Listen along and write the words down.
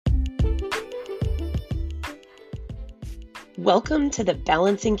Welcome to the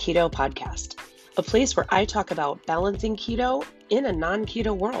Balancing Keto podcast, a place where I talk about balancing keto in a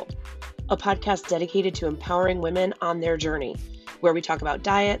non-keto world, a podcast dedicated to empowering women on their journey, where we talk about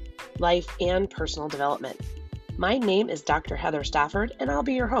diet, life, and personal development. My name is Dr. Heather Stafford, and I'll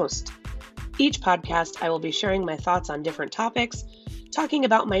be your host. Each podcast, I will be sharing my thoughts on different topics, talking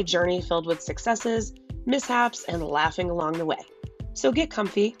about my journey filled with successes, mishaps, and laughing along the way. So get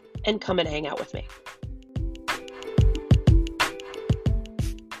comfy and come and hang out with me.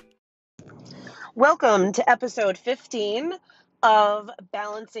 Welcome to episode 15 of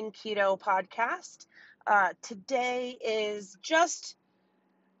Balancing Keto podcast. Today is just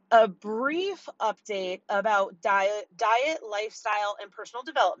a brief update about diet, lifestyle, and personal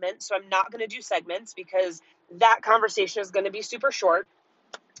development. So I'm not going to do segments because that conversation is going to be super short.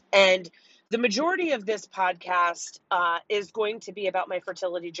 And the majority of this podcast is going to be about my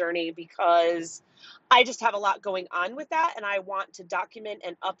fertility journey because I just have a lot going on with that and I want to document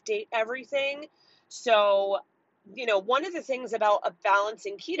and update everything. So, one of the things about a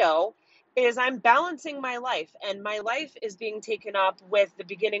balancing keto is I'm balancing my life, and my life is being taken up with the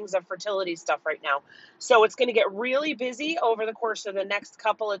beginnings of fertility stuff right now. So it's going to get really busy over the course of the next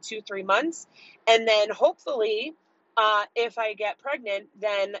couple of 2-3 months. And then hopefully, if I get pregnant,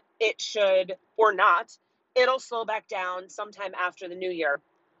 then it should, or not, it'll slow back down sometime after the new year.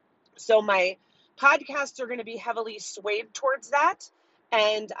 So my podcasts are going to be heavily swayed towards that.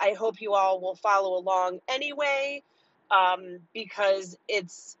 And I hope you all will follow along anyway, because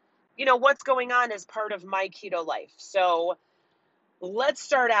it's, what's going on is part of my keto life. So let's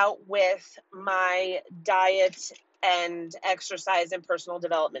start out with my diet and exercise and personal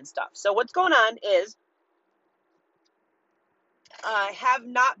development stuff. So what's going on is I have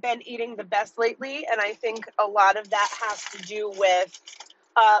not been eating the best lately, and I think a lot of that has to do with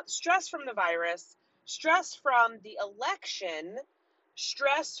stress from the virus, stress from the election,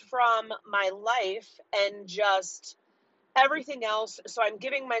 stress from my life, and just everything else. So I'm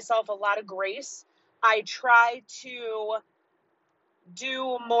giving myself a lot of grace. I try to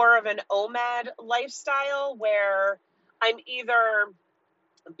do more of an OMAD lifestyle where I'm either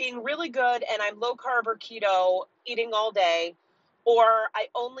being really good and I'm low carb or keto, eating all day, or I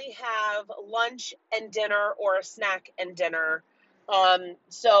only have lunch and dinner or a snack and dinner.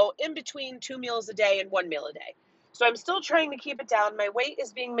 So in between 2 meals a day and 1 meal a day. So I'm still trying to keep it down. My weight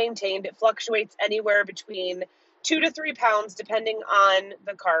is being maintained. It fluctuates anywhere between 2 to 3 pounds depending on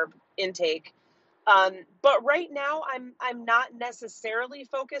the carb intake. But right now I'm not necessarily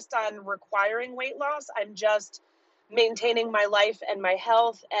focused on requiring weight loss. I'm just maintaining my life and my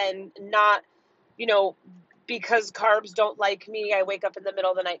health, and not, because carbs don't like me, I wake up in the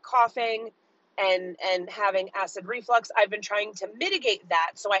middle of the night coughing and having acid reflux. I've been trying to mitigate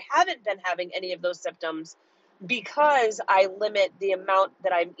that, so I haven't been having any of those symptoms because I limit the amount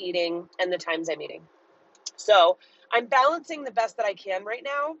that I'm eating and the times I'm eating. So I'm balancing the best that I can right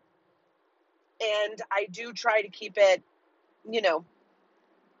now, and I do try to keep it,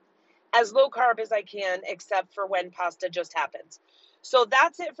 as low carb as I can, except for when pasta just happens. So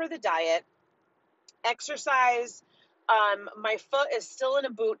that's it for the diet. Exercise, my foot is still in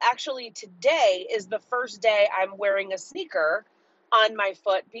a boot. Actually, today is the first day I'm wearing a sneaker on my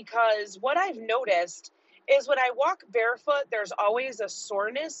foot, because what I've noticed is when I walk barefoot, there's always a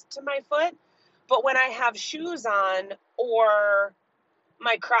soreness to my foot. But when I have shoes on or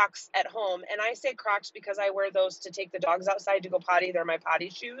my Crocs at home, and I say Crocs because I wear those to take the dogs outside to go potty, they're my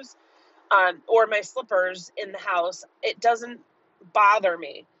potty shoes, or my slippers in the house, it doesn't bother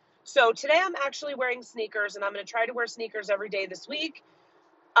me. So today I'm actually wearing sneakers, and I'm going to try to wear sneakers every day this week.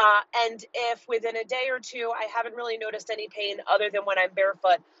 And if within a day or two I haven't really noticed any pain other than when I'm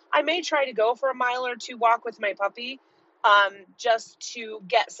barefoot, I may try to go for a mile or two walk with my puppy, just to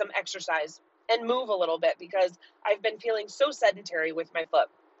get some exercise and move a little bit, because I've been feeling so sedentary with my foot.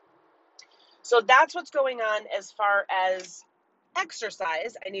 So that's what's going on as far as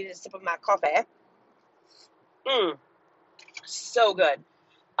exercise. I needed a sip of my coffee. So good.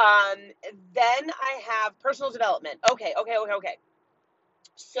 Then I have personal development. Okay.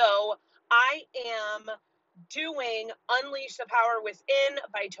 So I am doing Unleash the Power Within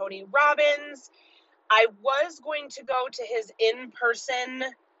by Tony Robbins. I was going to go to his in-person,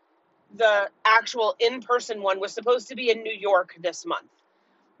 the actual in-person one was supposed to be in New York this month.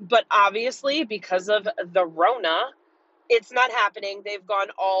 But obviously, because of the Rona, it's not happening. They've gone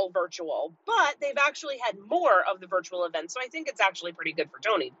all virtual, but they've actually had more of the virtual events. So I think it's actually pretty good for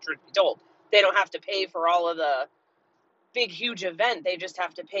Tony, truth be told. They don't have to pay for all of the big, huge event. They just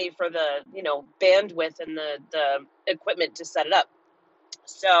have to pay for the, bandwidth and the equipment to set it up.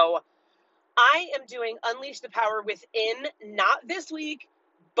 So I am doing Unleash the Power Within, not this week,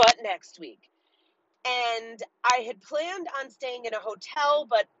 but next week. And I had planned on staying in a hotel,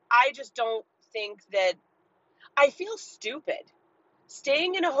 but I just don't think that I feel stupid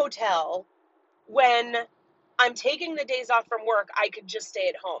staying in a hotel when I'm taking the days off from work. I could just stay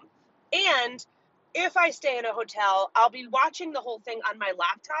at home. And if I stay in a hotel, I'll be watching the whole thing on my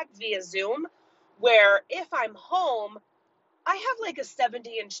laptop via Zoom, where if I'm home, I have like a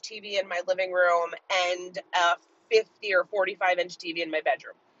 70-inch TV in my living room and a 50 or 45-inch TV in my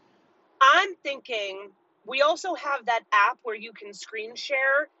bedroom. I'm thinking we also have that app where you can screen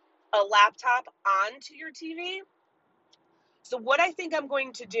share a laptop onto your TV. So what I think I'm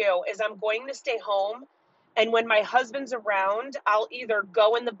going to do is I'm going to stay home, and when my husband's around, I'll either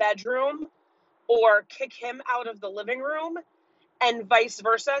go in the bedroom or kick him out of the living room, and vice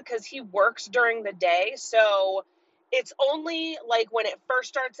versa, because he works during the day. So it's only like when it first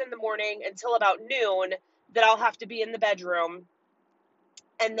starts in the morning until about noon that I'll have to be in the bedroom.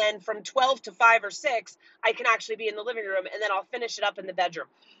 And then from 12 to 5 or 6, I can actually be in the living room, and then I'll finish it up in the bedroom.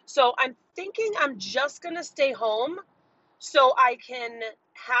 So I'm thinking I'm just going to stay home so I can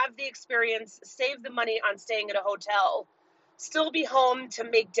have the experience, save the money on staying at a hotel, still be home to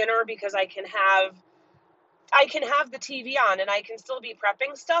make dinner because I can have the TV on and I can still be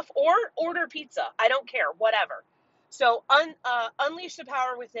prepping stuff, or order pizza. I don't care, whatever. So Unleash the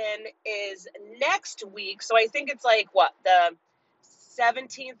Power Within is next week. So I think it's like what, the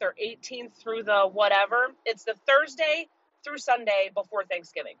 17th or 18th through the whatever. It's the Thursday through Sunday before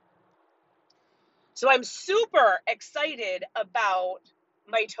Thanksgiving. So I'm super excited about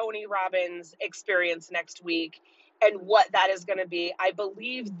my Tony Robbins experience next week and what that is going to be. I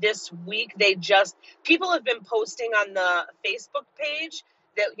believe this week people have been posting on the Facebook page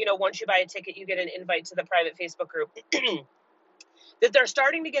that, once you buy a ticket, you get an invite to the private Facebook group, that they're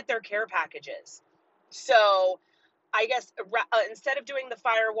starting to get their care packages. So I guess instead of doing the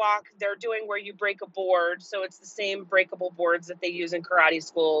fire walk, they're doing where you break a board. So it's the same breakable boards that they use in karate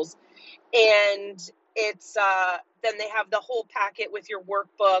schools. And it's then they have the whole packet with your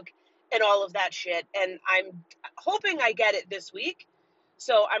workbook and all of that shit. And I'm hoping I get it this week.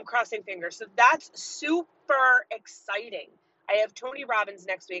 So I'm crossing fingers. So that's super exciting. I have Tony Robbins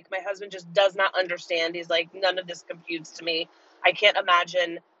next week. My husband just does not understand. He's like, none of this computes to me. I can't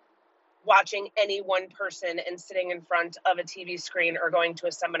imagine watching any one person and sitting in front of a TV screen or going to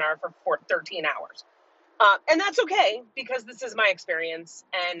a seminar for 13 hours. And that's okay, because this is my experience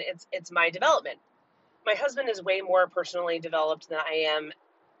and it's my development. My husband is way more personally developed than I am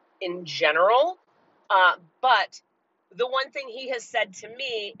in general. But the one thing he has said to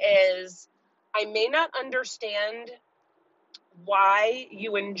me is, I may not understand why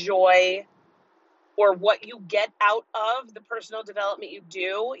you enjoy or what you get out of the personal development you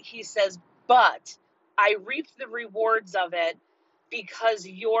do. He says, but I reap the rewards of it because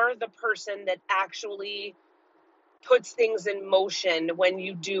you're the person that actually puts things in motion when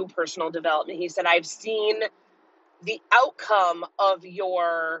you do personal development. He said, I've seen the outcome of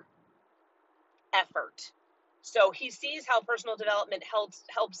your effort. So he sees how personal development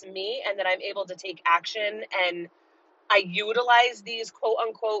helps me, and that I'm able to take action, and I utilize these quote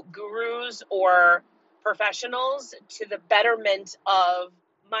unquote gurus or professionals to the betterment of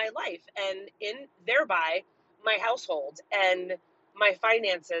my life, and thereby my household and my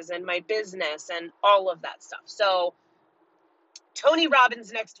finances and my business and all of that stuff. So Tony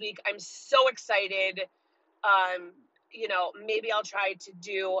Robbins next week. I'm so excited. Maybe I'll try to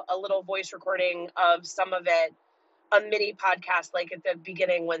do a little voice recording of some of it, a mini podcast, like at the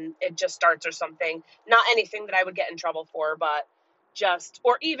beginning when it just starts or something. Not anything that I would get in trouble for, but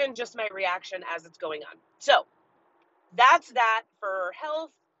or even just my reaction as it's going on. So that's that for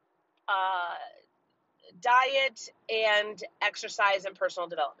health, diet, and exercise and personal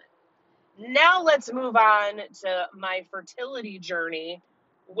development. Now let's move on to my fertility journey,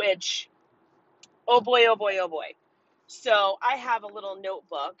 which, oh boy, oh boy, oh boy. So I have a little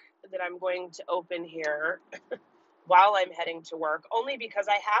notebook that I'm going to open here while I'm heading to work, only because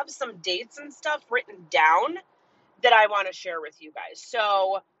I have some dates and stuff written down that I want to share with you guys.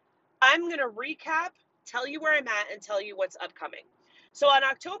 So I'm going to recap, tell you where I'm at, and tell you what's upcoming. So on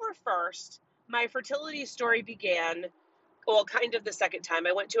October 1st, my fertility story began. Well, kind of the second time.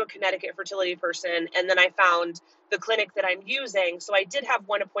 I went to a Connecticut fertility person, and then I found the clinic that I'm using. So I did have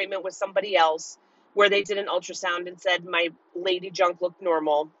one appointment with somebody else where they did an ultrasound and said my lady junk looked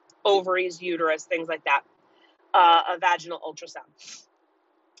normal, ovaries, uterus, things like that, a vaginal ultrasound.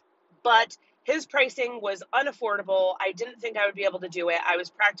 But his pricing was unaffordable. I didn't think I would be able to do it. I was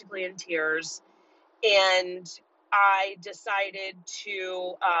practically in tears. And I decided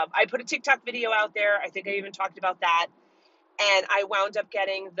to, I put a TikTok video out there. I think I even talked about that. And I wound up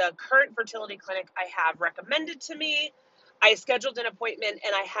getting the current fertility clinic I have recommended to me. I scheduled an appointment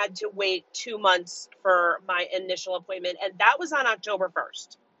and I had to wait 2 months for my initial appointment. And that was on October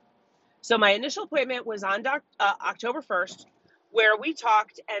 1st. So my initial appointment was on October 1st, where we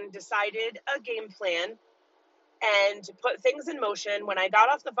talked and decided a game plan and put things in motion. When I got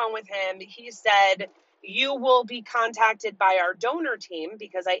off the phone with him, he said, "You will be contacted by our donor team,"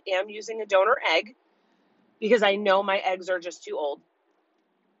 because I am using a donor egg because I know my eggs are just too old.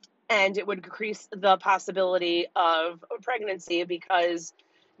 And it would increase the possibility of pregnancy because,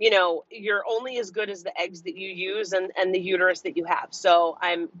 you're only as good as the eggs that you use and the uterus that you have. So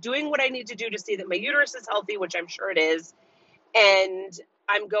I'm doing what I need to do to see that my uterus is healthy, which I'm sure it is. And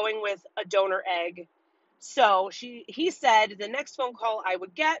I'm going with a donor egg. So he said the next phone call I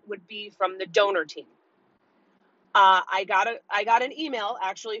would get would be from the donor team. I got an email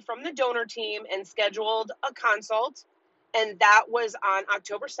actually from the donor team and scheduled a consult, and that was on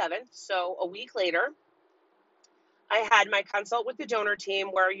October 7th, so a week later. I had my consult with the donor team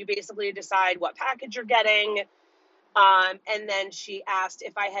where you basically decide what package you're getting. And then she asked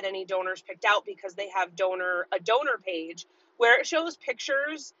if I had any donors picked out because they have a donor page where it shows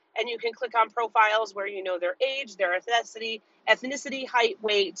pictures and you can click on profiles where you know their age, their ethnicity, height,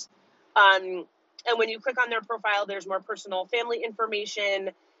 weight. And when you click on their profile, there's more personal family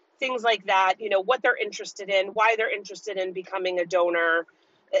information, things like that, what they're interested in, why they're interested in becoming a donor,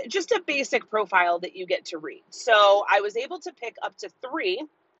 just a basic profile that you get to read. So I was able to pick up to 3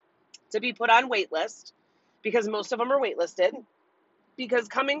 to be put on wait list because most of them are waitlisted, because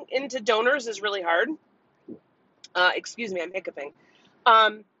coming into donors is really hard. Excuse me, I'm hiccuping.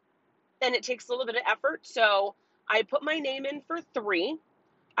 And it takes a little bit of effort. So I put my name in for 3.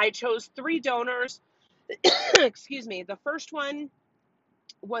 I chose 3 donors. Excuse me. The first one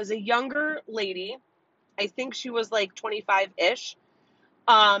was a younger lady. I think she was like 25-ish.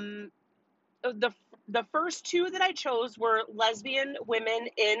 The first 2 that I chose were lesbian women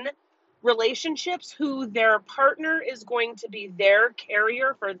in relationships who their partner is going to be their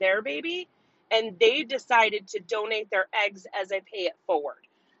carrier for their baby, and they decided to donate their eggs as I pay it forward.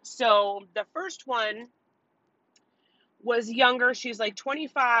 So the first one was younger. She's like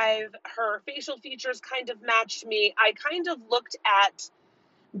 25. Her facial features kind of matched me. I kind of looked at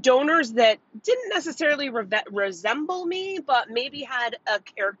donors that didn't necessarily resemble me, but maybe had a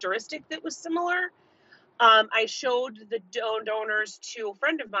characteristic that was similar. I showed the donors to a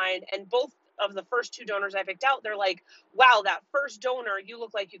friend of mine, and both of the first 2 donors I picked out, they're like, "Wow, that first donor, you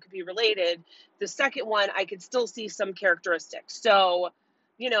look like you could be related." The second one, I could still see some characteristics. So,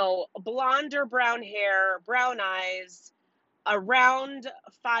 blonde or brown hair, brown eyes, around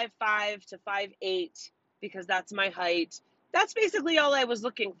 5'5" to 5'8", because that's my height. That's basically all I was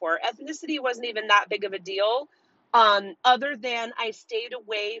looking for. Ethnicity wasn't even that big of a deal, other than I stayed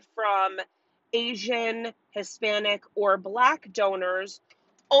away from Asian, Hispanic, or Black donors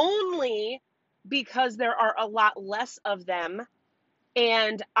only because there are a lot less of them,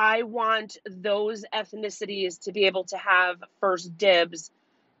 and I want those ethnicities to be able to have first dibs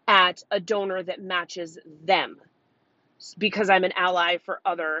at a donor that matches them, because I'm an ally for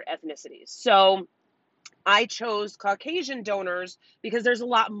other ethnicities. So I chose Caucasian donors because there's a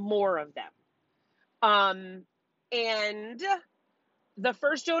lot more of them. And the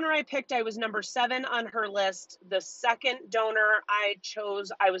first donor I picked, I was number 7 on her list. The second donor I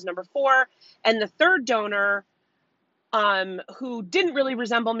chose, I was number 4. And the third donor, who didn't really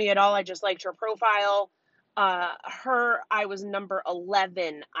resemble me at all, I just liked her profile, I was number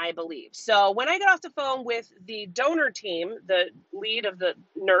 11, I believe. So when I got off the phone with the donor team, the lead of the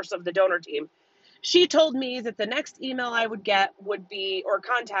nurse of the donor team, she told me that the next email I would get would be, or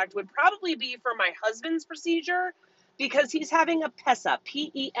contact would probably be for my husband's procedure, because he's having a PESA,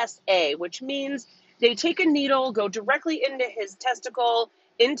 P-E-S-A, which means they take a needle, go directly into his testicle,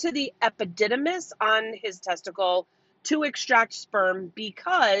 into the epididymis on his testicle to extract sperm,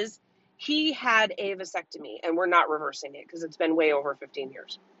 because he had a vasectomy and we're not reversing it because it's been way over 15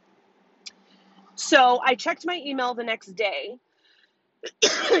 years. So I checked my email the next day.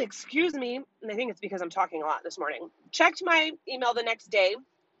 Excuse me. And I think it's because I'm talking a lot this morning. Checked my email the next day,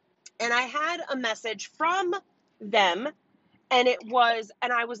 and I had a message from them, and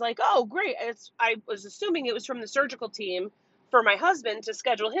I was like, oh, great. I was assuming it was from the surgical team for my husband to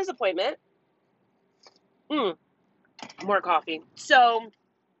schedule his appointment. More coffee. So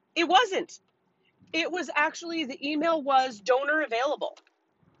it wasn't. It was actually, the email was donor available.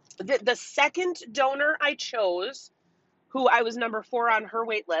 The second donor I chose, who I was number 4 on her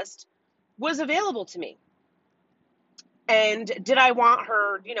wait list, was available to me. And did I want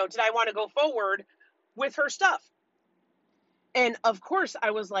her, did I want to go forward with her stuff? And of course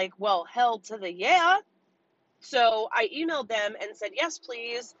I was like, well, hell to the yeah. So I emailed them and said, yes,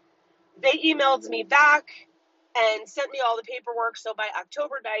 please. They emailed me back and sent me all the paperwork. So by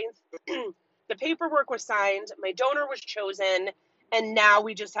October 9th, the paperwork was signed, my donor was chosen, and now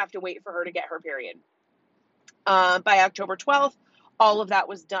we just have to wait for her to get her period. By October 12th, all of that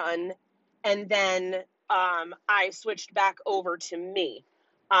was done. And then I switched back over to me.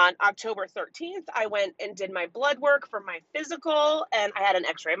 On October 13th, I went and did my blood work for my physical, and I had an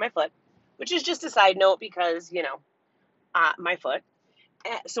x-ray of my foot, which is just a side note because, my foot.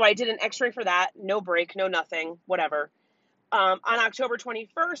 So I did an x-ray for that, no break, no nothing, whatever. On October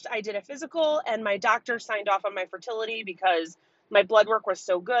 21st, I did a physical, and my doctor signed off on my fertility because my blood work was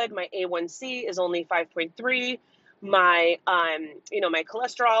so good. My A1C is only 5.3. My, my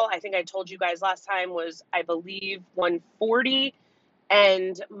cholesterol, I think I told you guys last time, was, I believe, 140.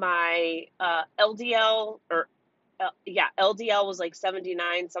 And my LDL, LDL was like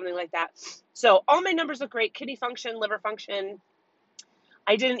 79, something like that. So all my numbers look great. Kidney function, liver function.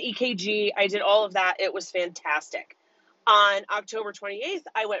 I did an EKG. I did all of that. It was fantastic. On October 28th,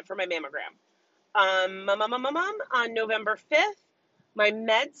 I went for my mammogram. On November 5th, my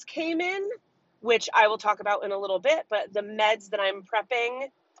meds came in, which I will talk about in a little bit, but the meds that I'm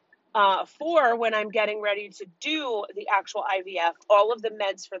prepping for when I'm getting ready to do the actual IVF, all of the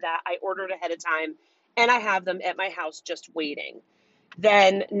meds for that I ordered ahead of time, and I have them at my house just waiting.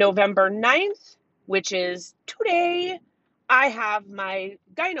 Then November 9th, which is today, I have my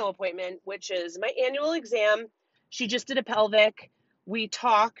gyno appointment, which is my annual exam. She just did a pelvic. We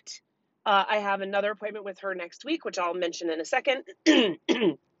talked. I have another appointment with her next week, which I'll mention in a second.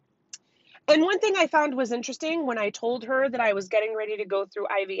 And one thing I found was interesting when I told her that I was getting ready to go through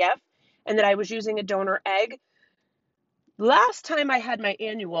IVF and that I was using a donor egg. Last time I had my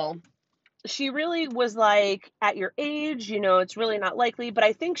annual, she really was like, at your age, it's really not likely, but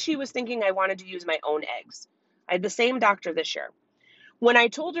I think she was thinking I wanted to use my own eggs. I had the same doctor this year. When I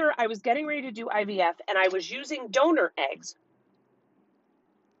told her I was getting ready to do IVF and I was using donor eggs,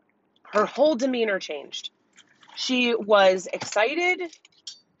 her whole demeanor changed. She was excited.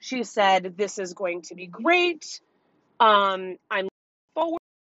 She said, this is going to be great. I'm looking forward.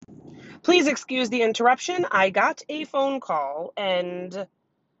 Please excuse the interruption. I got a phone call and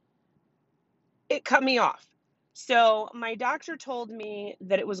it cut me off. So my doctor told me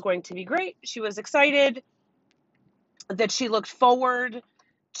that it was going to be great. She was excited, that she looked forward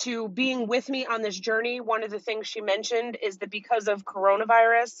to being with me on this journey. One of the things she mentioned is that because of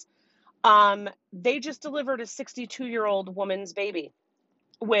coronavirus, they just delivered a 62-year-old woman's baby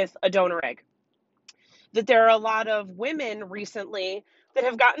with a donor egg. That there are a lot of women recently that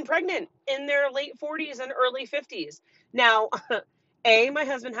have gotten pregnant in their late 40s and early 50s. Now, A, my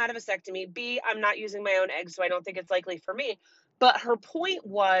husband had a vasectomy. B, I'm not using my own eggs, so I don't think it's likely for me. But her point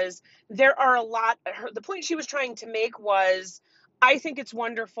was, there are the point she was trying to make was, I think it's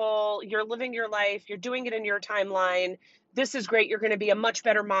wonderful. You're living your life. You're doing it in your timeline. This is great. You're going to be a much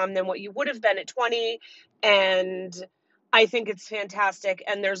better mom than what you would have been at 20. And I think it's fantastic.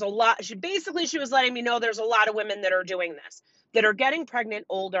 And there's a lot, she was letting me know there's a lot of women that are doing this, that are getting pregnant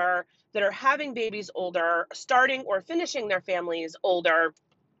older, that are having babies older, starting or finishing their families older.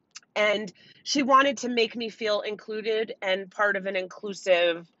 And she wanted to make me feel included and part of an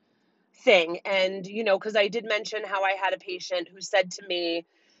inclusive thing. And, because I did mention how I had a patient who said to me,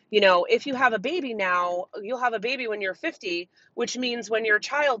 if you have a baby now, you'll have a baby when you're 50, which means when your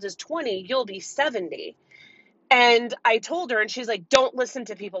child is 20, you'll be 70. And I told her, and she's like, don't listen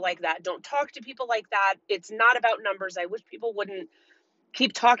to people like that. Don't talk to people like that. It's not about numbers. I wish people wouldn't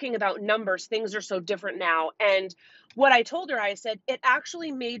keep talking about numbers. Things are so different now. And what I told her, I said, it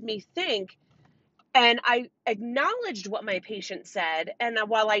actually made me think, and I acknowledged what my patient said. And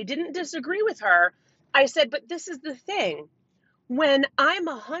while I didn't disagree with her, I said, but this is the thing. When I'm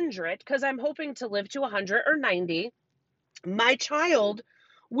 100, because I'm hoping to live to 100 or 90, my child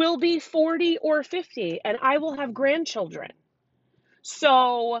will be 40 or 50 and I will have grandchildren.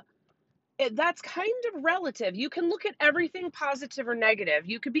 So that's kind of relative. You can look at everything positive or negative.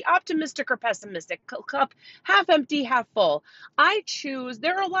 You could be optimistic or pessimistic, cup half empty, half full.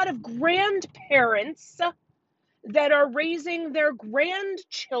 There are a lot of grandparents that are raising their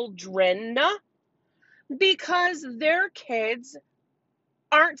grandchildren because their kids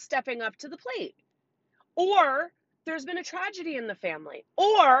aren't stepping up to the plate. Or there's been a tragedy in the family,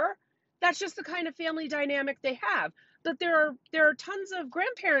 or that's just the kind of family dynamic they have. But there are tons of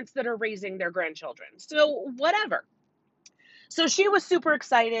grandparents that are raising their grandchildren. So whatever. So she was super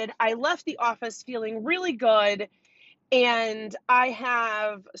excited. I left the office feeling really good. And I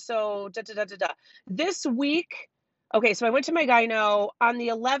have, this week, okay, so I went to my gyno on the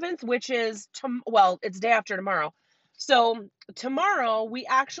 11th, which is, it's day after tomorrow. So tomorrow we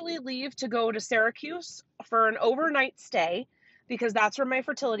actually leave to go to Syracuse for an overnight stay because that's where my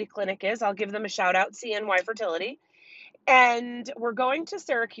fertility clinic is. I'll give them a shout out, CNY Fertility. And we're going to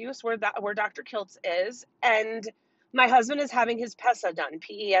Syracuse where Dr. Kiltz is. And my husband is having his PESA done,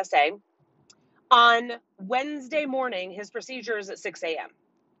 PESA. On Wednesday morning, his procedure is at 6 a.m.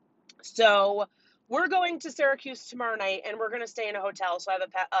 So we're going to Syracuse tomorrow night, and we're going to stay in a hotel. So I have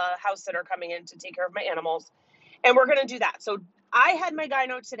a house sitter coming in to take care of my animals, and we're going to do that. So I had my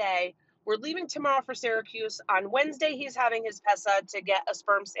gyno today. We're leaving tomorrow for Syracuse. On Wednesday, he's having his PESA to get a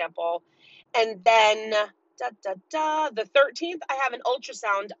sperm sample. And then the 13th, I have an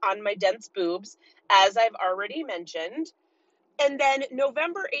ultrasound on my dense boobs, as I've already mentioned. And then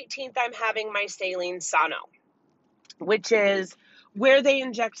November 18th, I'm having my saline sono, which is where they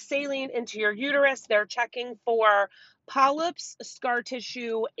inject saline into your uterus. They're checking for polyps, scar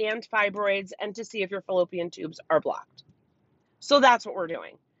tissue, and fibroids, and to see if your fallopian tubes are blocked. So that's what we're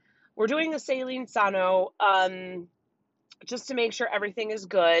doing. We're doing a saline sono just to make sure everything is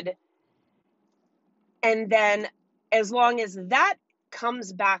good. And then as long as that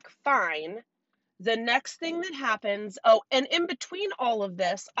comes back fine, the next thing that happens, and in between all of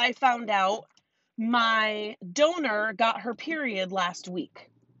this, I found out my donor got her period last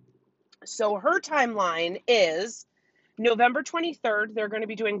week. So her timeline is November 23rd. They're going to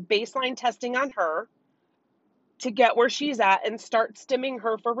be doing baseline testing on her to get where she's at and start stimming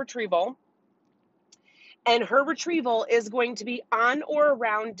her for retrieval. And her retrieval is going to be on or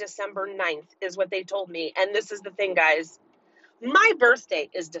around December 9th, is what they told me. And this is the thing, guys. My birthday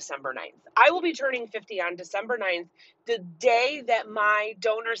is December 9th. I will be turning 50 on December 9th, the day that my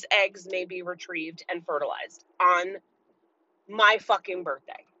donor's eggs may be retrieved and fertilized, on my fucking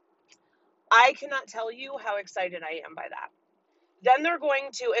birthday. I cannot tell you how excited I am by that. Then they're going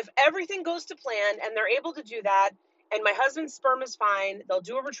to, if everything goes to plan and they're able to do that, and my husband's sperm is fine, they'll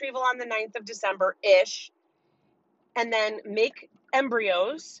do a retrieval on the 9th of December-ish, and then make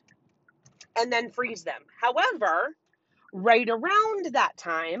embryos, and then freeze them. However, right around that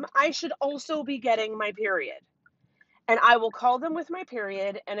time, I should also be getting my period. And I will call them with my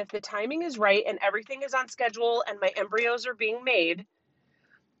period, and if the timing is right and everything is on schedule and my embryos are being made,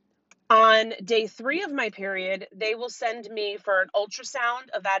 on day 3 of my period, they will send me for an ultrasound,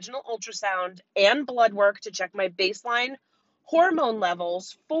 a vaginal ultrasound, and blood work to check my baseline hormone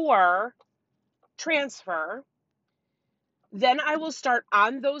levels for transfer. Then I will start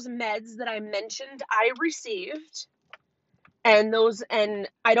on those meds that I mentioned I received. And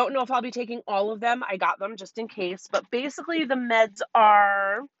I don't know if I'll be taking all of them. I got them just in case. But basically the meds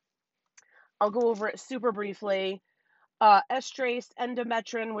are, I'll go over it super briefly. Estrace,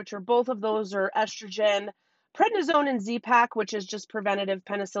 endometrin, which are both of those are estrogen, prednisone and Z-Pak, which is just preventative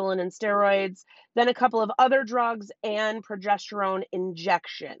penicillin and steroids, then a couple of other drugs and progesterone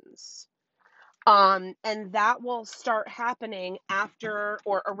injections. And that will start happening after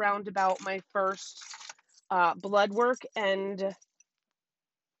or around about my first blood work and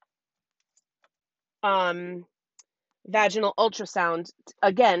vaginal ultrasound,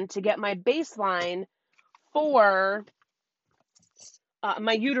 again, to get my baseline for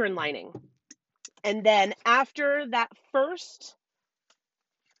my uterine lining. And then after that first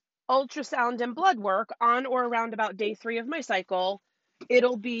ultrasound and blood work, on or around about day 3 of my cycle,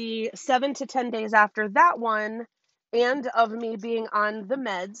 it'll be 7 to 10 days after that one, and of me being on the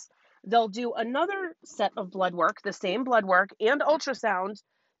meds, they'll do another set of blood work, the same blood work and ultrasound,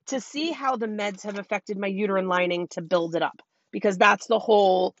 to see how the meds have affected my uterine lining to build it up, because that's the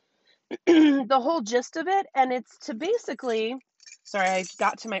whole the whole gist of it. And it's to basically, sorry, I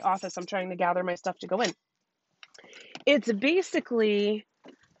got to my office, I'm trying to gather my stuff to go in. It's basically,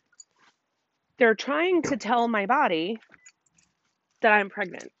 they're trying to tell my body that I'm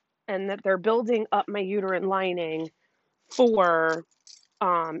pregnant and that they're building up my uterine lining for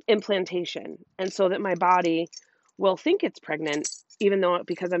implantation, and so that my body will think it's pregnant, even though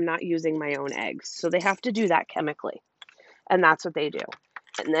because I'm not using my own eggs. So they have to do that chemically, and that's what they do.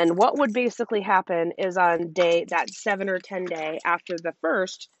 And then what would basically happen is on that 7 or 10 day after the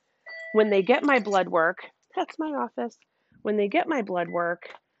first, when they get my blood work, that's my office. When they get my blood work,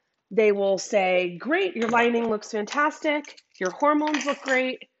 they will say, great, your lining looks fantastic. Your hormones look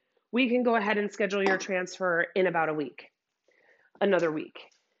great. We can go ahead and schedule your transfer in about a week, another week.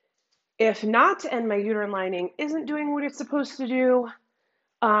 If not, and my uterine lining isn't doing what it's supposed to do,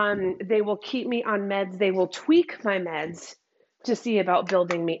 they will keep me on meds. They will tweak my meds to see about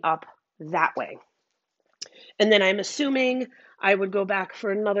building me up that way. And then I'm assuming I would go back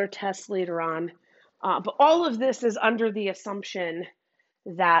for another test later on. But all of this is under the assumption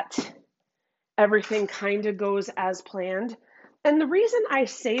that everything kind of goes as planned. And the reason I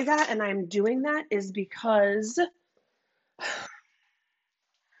say that and I'm doing that is because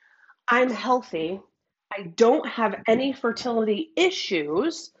I'm healthy. I don't have any fertility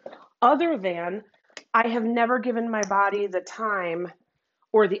issues other than I have never given my body the time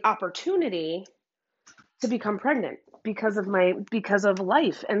or the opportunity to become pregnant because of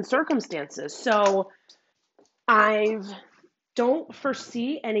life and circumstances. So I don't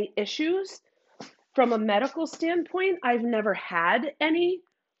foresee any issues from a medical standpoint. I've never had any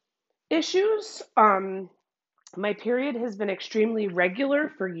issues. My period has been extremely regular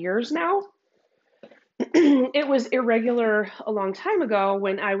for years now. It was irregular a long time ago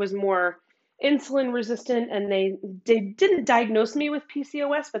when I was more insulin resistant, and they didn't diagnose me with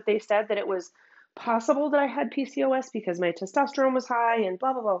PCOS, but they said that it was possible that I had PCOS because my testosterone was high and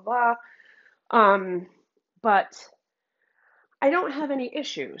blah blah blah blah. But I don't have any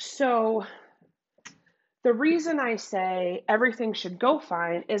issues. So the reason I say everything should go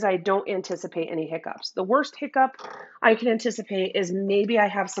fine is I don't anticipate any hiccups. The worst hiccup I can anticipate is maybe I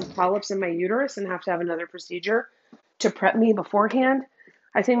have some polyps in my uterus and have to have another procedure to prep me beforehand.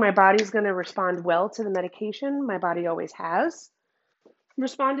 I think my body's going to respond well to the medication. My body always has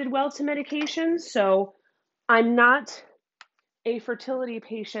responded well to medication. So I'm not a fertility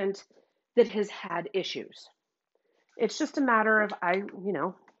patient that has had issues. It's just a matter of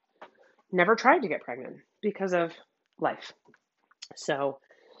never tried to get pregnant because of life. So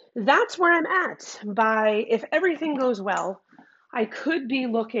that's where I'm at. If everything goes well, I could be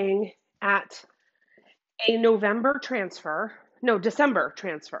looking at a December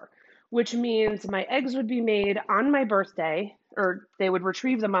transfer, which means my eggs would be made on my birthday, or they would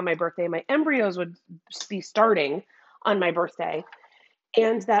retrieve them on my birthday. My embryos would be starting on my birthday.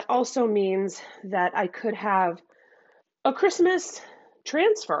 And that also means that I could have a Christmas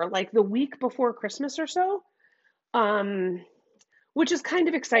transfer, like the week before Christmas or so, which is kind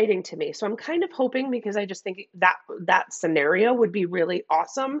of exciting to me. So I'm kind of hoping, because I just think that scenario would be really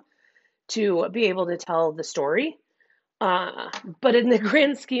awesome to be able to tell the story. But in the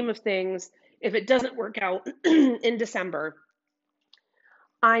grand scheme of things, if it doesn't work out in December,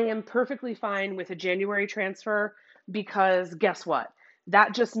 I am perfectly fine with a January transfer, because guess what?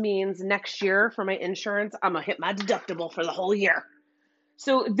 That just means next year for my insurance, I'm going to hit my deductible for the whole year.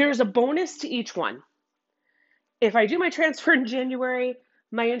 So there's a bonus to each one. If I do my transfer in January,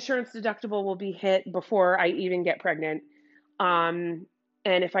 my insurance deductible will be hit before I even get pregnant. And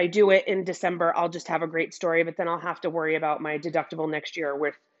if I do it in December, I'll just have a great story, but then I'll have to worry about my deductible next year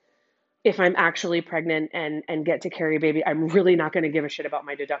if I'm actually pregnant and get to carry a baby. I'm really not going to give a shit about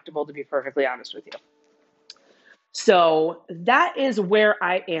my deductible, to be perfectly honest with you. So that is where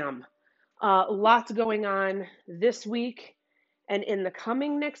I am. Lots going on this week and in the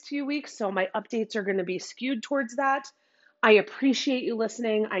coming next few weeks. So my updates are going to be skewed towards that. I appreciate you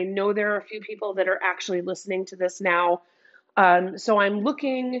listening. I know there are a few people that are actually listening to this now. So I'm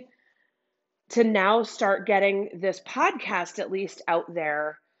looking to now start getting this podcast at least out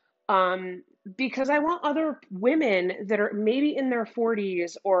there, because I want other women that are maybe in their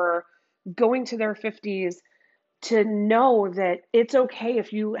 40s or going to their 50s to know that it's okay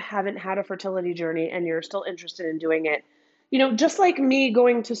if you haven't had a fertility journey and you're still interested in doing it. Just like me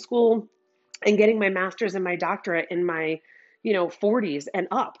going to school and getting my master's and my doctorate in my, 40s and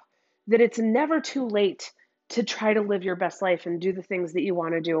up, that it's never too late to try to live your best life and do the things that you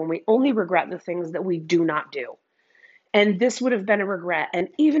want to do. And we only regret the things that we do not do. And this would have been a regret. And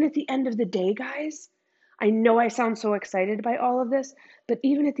even at the end of the day, guys, I know I sound so excited by all of this, but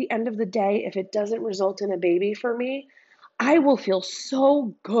even at the end of the day, if it doesn't result in a baby for me, I will feel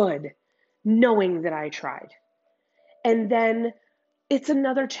so good knowing that I tried. And then it's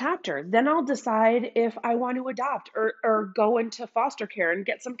another chapter. Then I'll decide if I want to adopt or go into foster care and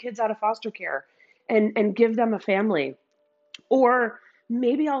get some kids out of foster care and give them a family. Or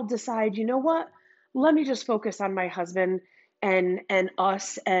maybe I'll decide, you know what? Let me just focus on my husband and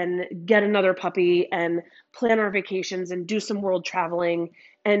us and get another puppy and plan our vacations and do some world traveling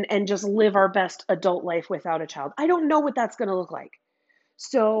and just live our best adult life without a child. I don't know what that's going to look like.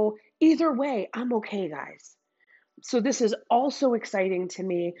 So either way, I'm okay, guys. So this is also exciting to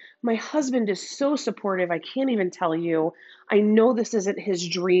me. My husband is so supportive. I can't even tell you. I know this isn't his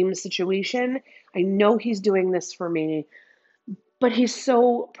dream situation. I know he's doing this for me, but he's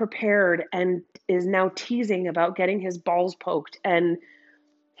so prepared and is now teasing about getting his balls poked. And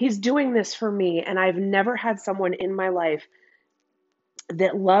he's doing this for me. And I've never had someone in my life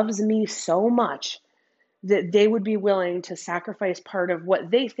that loves me so much that they would be willing to sacrifice part of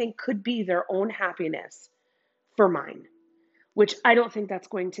what they think could be their own happiness for mine, which I don't think that's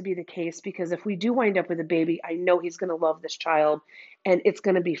going to be the case, because if we do wind up with a baby, I know he's going to love this child and it's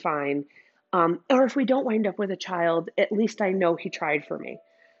going to be fine. Or if we don't wind up with a child, at least I know he tried for me.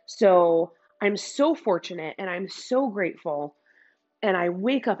 So I'm so fortunate and I'm so grateful. And I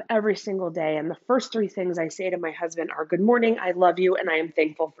wake up every single day, and the first three things I say to my husband are, "Good morning, I love you, and I am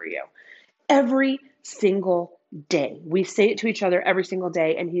thankful for you." Every single day. We say it to each other every single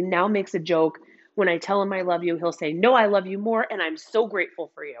day. And he now makes a joke. When I tell him I love you, he'll say, "No, I love you more, and I'm so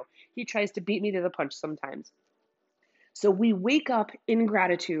grateful for you." He tries to beat me to the punch sometimes. So we wake up in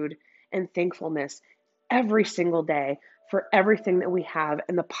gratitude and thankfulness every single day for everything that we have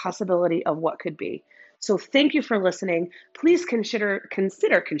and the possibility of what could be. So thank you for listening. Please consider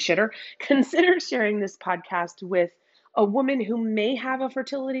sharing this podcast with a woman who may have a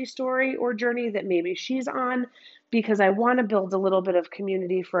fertility story or journey that maybe she's on, because I want to build a little bit of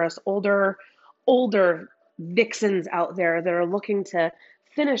community for us older vixens out there that are looking to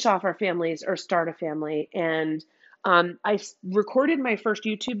finish off our families or start a family. And I recorded my first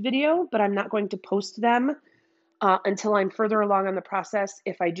YouTube video, but I'm not going to post them until I'm further along in the process.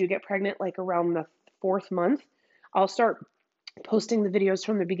 If I do get pregnant, like around the 4th month, I'll start posting the videos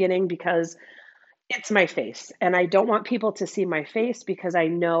from the beginning, because it's my face. And I don't want people to see my face, because I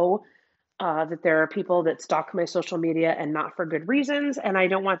know that there are people that stalk my social media and not for good reasons. And I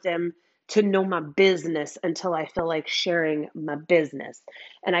don't want them to know my business until I feel like sharing my business.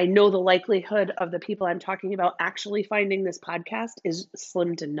 And I know the likelihood of the people I'm talking about actually finding this podcast is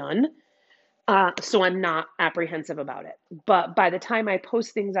slim to none. So I'm not apprehensive about it. But by the time I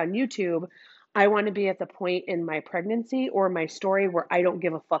post things on YouTube, I want to be at the point in my pregnancy or my story where I don't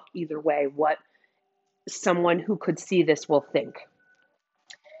give a fuck either way what someone who could see this will think.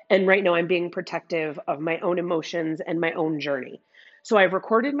 And right now I'm being protective of my own emotions and my own journey. So I've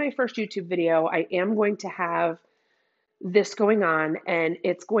recorded my first YouTube video. I am going to have this going on, and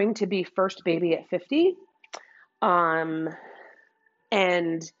it's going to be First Baby at 50. And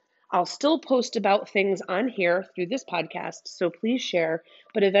I'll still post about things on here through this podcast, so please share.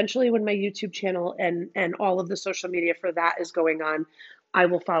 But eventually, when my YouTube channel and all of the social media for that is going on, I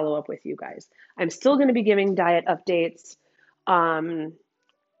will follow up with you guys. I'm still going to be giving diet updates. I'm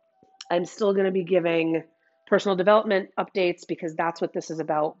still going to be giving personal development updates, because that's what this is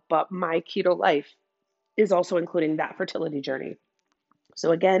about. But my keto life is also including that fertility journey.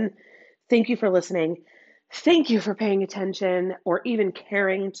 So again, thank you for listening. Thank you for paying attention or even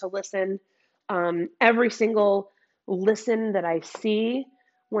caring to listen. Every single listen that I see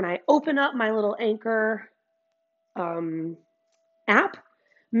when I open up my little Anchor app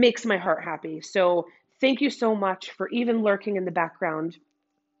makes my heart happy. So thank you so much for even lurking in the background.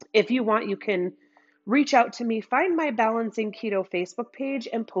 If you want, you can reach out to me, find my Balancing Keto Facebook page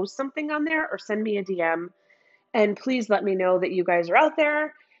and post something on there, or send me a DM. And please let me know that you guys are out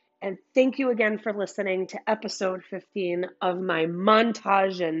there. And thank you again for listening to episode 15 of my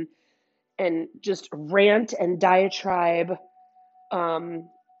montage and just rant and diatribe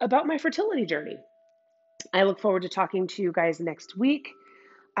about my fertility journey. I look forward to talking to you guys next week.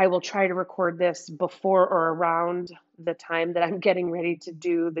 I will try to record this before or around the time that I'm getting ready to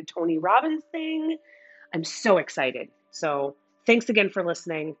do the Tony Robbins thing. I'm so excited. So thanks again for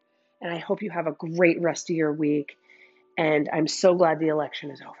listening, and I hope you have a great rest of your week. And I'm so glad the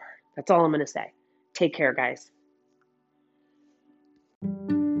election is over. That's all I'm going to say. Take care, guys.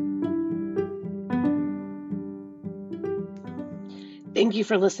 Thank you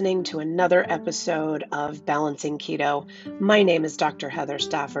for listening to another episode of Balancing Keto. My name is Dr. Heather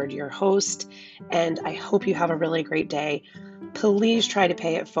Stafford, your host, and I hope you have a really great day. Please try to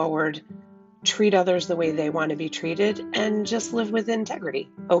pay it forward, treat others the way they want to be treated, and just live with integrity,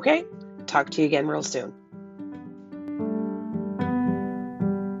 okay? Talk to you again real soon.